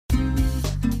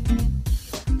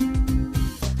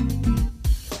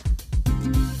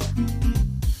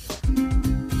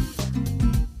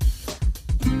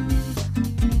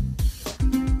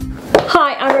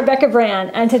Rebecca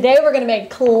Brand, and today we're going to make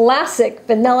classic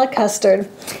vanilla custard.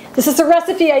 This is a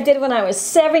recipe I did when I was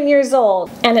 7 years old,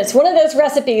 and it's one of those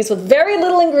recipes with very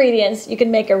little ingredients. You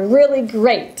can make a really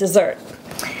great dessert.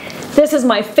 This is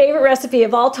my favorite recipe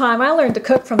of all time. I learned to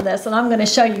cook from this, and I'm going to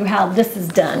show you how this is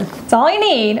done. So all you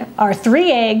need are 3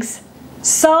 eggs,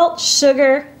 salt,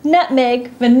 sugar, nutmeg,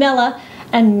 vanilla,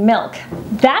 and milk.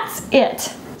 That's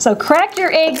it. So crack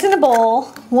your eggs in a bowl.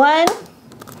 1,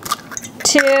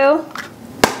 2,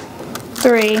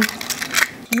 3.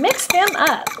 Mix them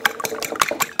up.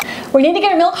 We need to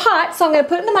get our milk hot, so I'm going to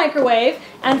put it in the microwave.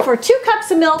 And for 2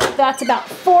 cups of milk, that's about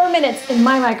 4 minutes in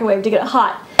my microwave to get it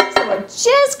hot. So it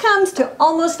just comes to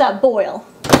almost that boil.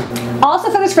 Also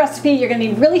for this recipe, you're going to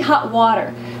need really hot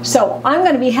water. So I'm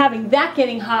going to be having that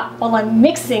getting hot while I'm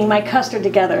mixing my custard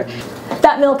together.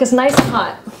 That milk is nice and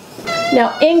hot.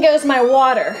 Now in goes my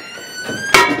water.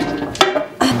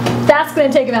 That's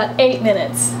going to take about 8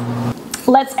 minutes.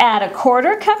 Let's add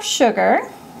 1/4 cup sugar,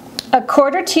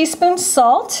 1/4 teaspoon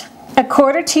salt,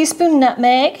 1/4 teaspoon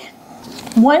nutmeg,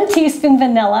 1 teaspoon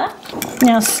vanilla.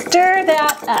 Now stir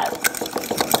that up.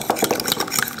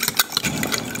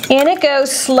 In it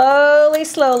goes slowly,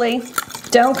 slowly.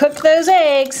 Don't cook those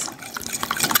eggs.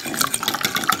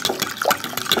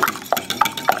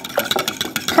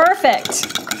 Perfect.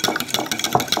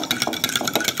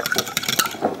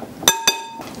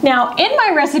 Now, in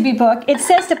my recipe book, it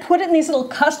says to put it in these little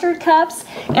custard cups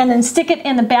and then stick it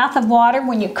in the bath of water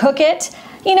when you cook it.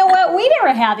 You know what? We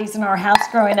never had these in our house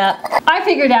growing up. I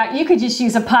figured out you could just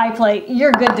use a pie plate.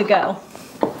 You're good to go.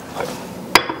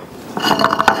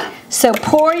 So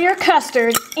pour your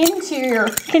custard into your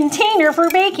container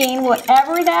for baking,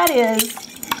 whatever that is.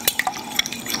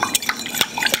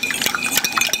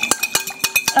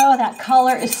 Oh, that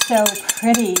color is so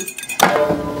pretty.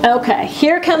 Okay,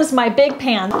 here comes my big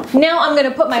pan. Now I'm going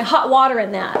to put my hot water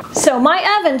in that. So my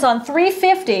oven's on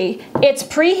 350. It's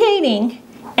preheating,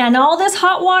 and all this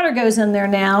hot water goes in there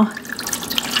now.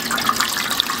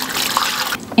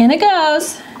 In it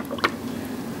goes.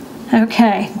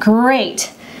 Okay,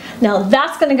 great. Now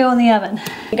that's going to go in the oven.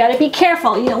 You got to be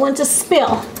careful. You don't want it to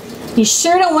spill. You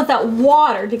sure don't want that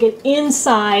water to get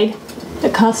inside the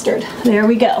custard. There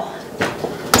we go.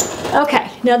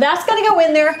 Okay, now that's going to go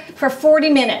in there for 40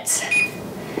 minutes.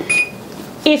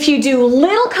 If you do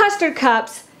little custard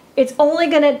cups, it's only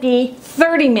going to be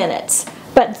 30 minutes.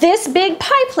 But this big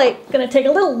pie plate is going to take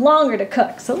a little longer to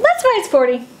cook, so that's why it's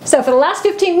 40. So for the last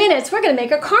 15 minutes, we're going to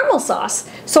make a caramel sauce.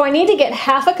 So I need to get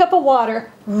 1/2 cup of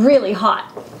water really hot.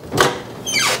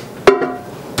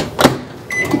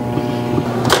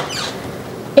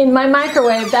 In my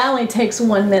microwave, that only takes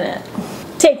 1 minute.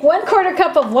 Take 1/4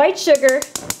 cup of white sugar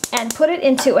and put it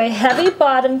into a heavy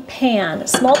bottom pan.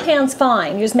 Small pan's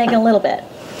fine, you're just making a little bit.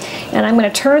 And I'm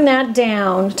going to turn that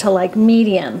down to like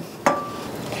medium.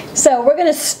 So we're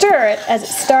going to stir it as it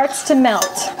starts to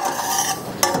melt.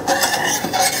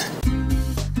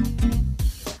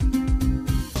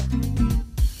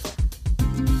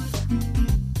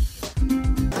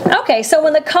 Okay, so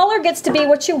when the color gets to be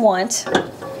what you want,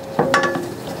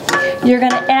 you're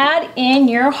going to add in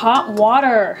your hot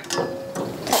water.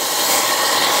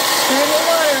 Stir the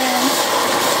water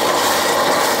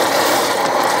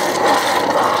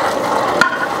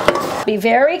in. Be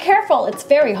very careful, it's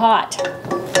very hot.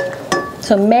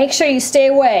 So make sure you stay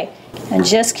away and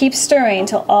just keep stirring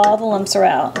until all the lumps are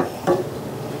out.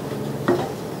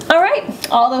 All right,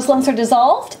 all those lumps are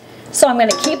dissolved. So I'm going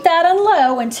to keep that on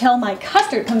low until my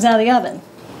custard comes out of the oven.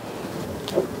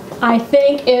 I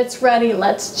think it's ready.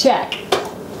 Let's check.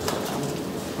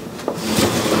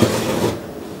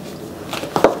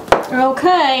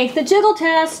 Okay, the jiggle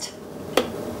test.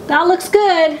 That looks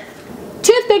good.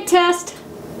 Toothpick test.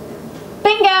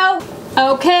 Bingo.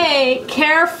 Okay,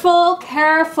 careful,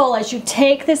 careful as you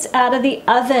take this out of the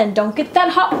oven. Don't get that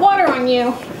hot water on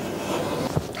you.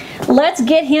 Let's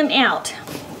get him out.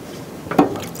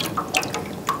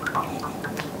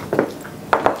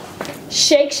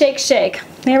 Shake, shake, shake.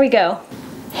 There we go.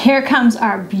 Here comes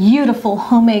our beautiful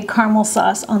homemade caramel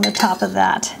sauce on the top of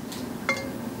that.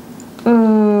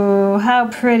 Ooh, how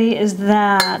pretty is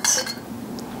that?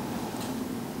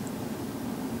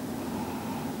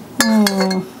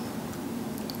 Mm.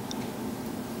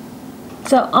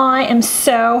 So I am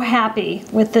so happy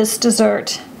with this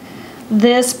dessert.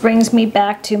 This brings me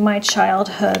back to my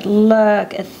childhood.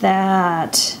 Look at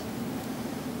that.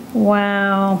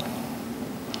 Wow.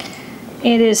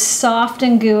 It is soft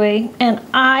and gooey, and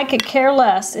I could care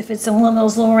less if it's in one of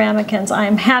those little ramekins. I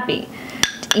am happy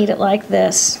to eat it like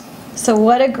this. So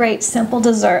what a great simple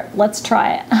dessert. Let's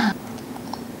try it.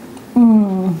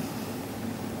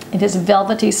 It is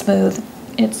velvety smooth.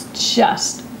 It's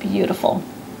just beautiful.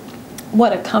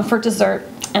 What a comfort dessert,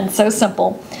 and so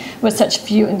simple with such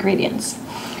few ingredients.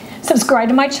 Subscribe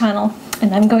to my channel,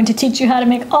 and I'm going to teach you how to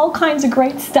make all kinds of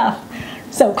great stuff.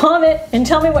 So comment and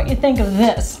tell me what you think of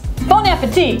this. Bon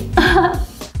appetit!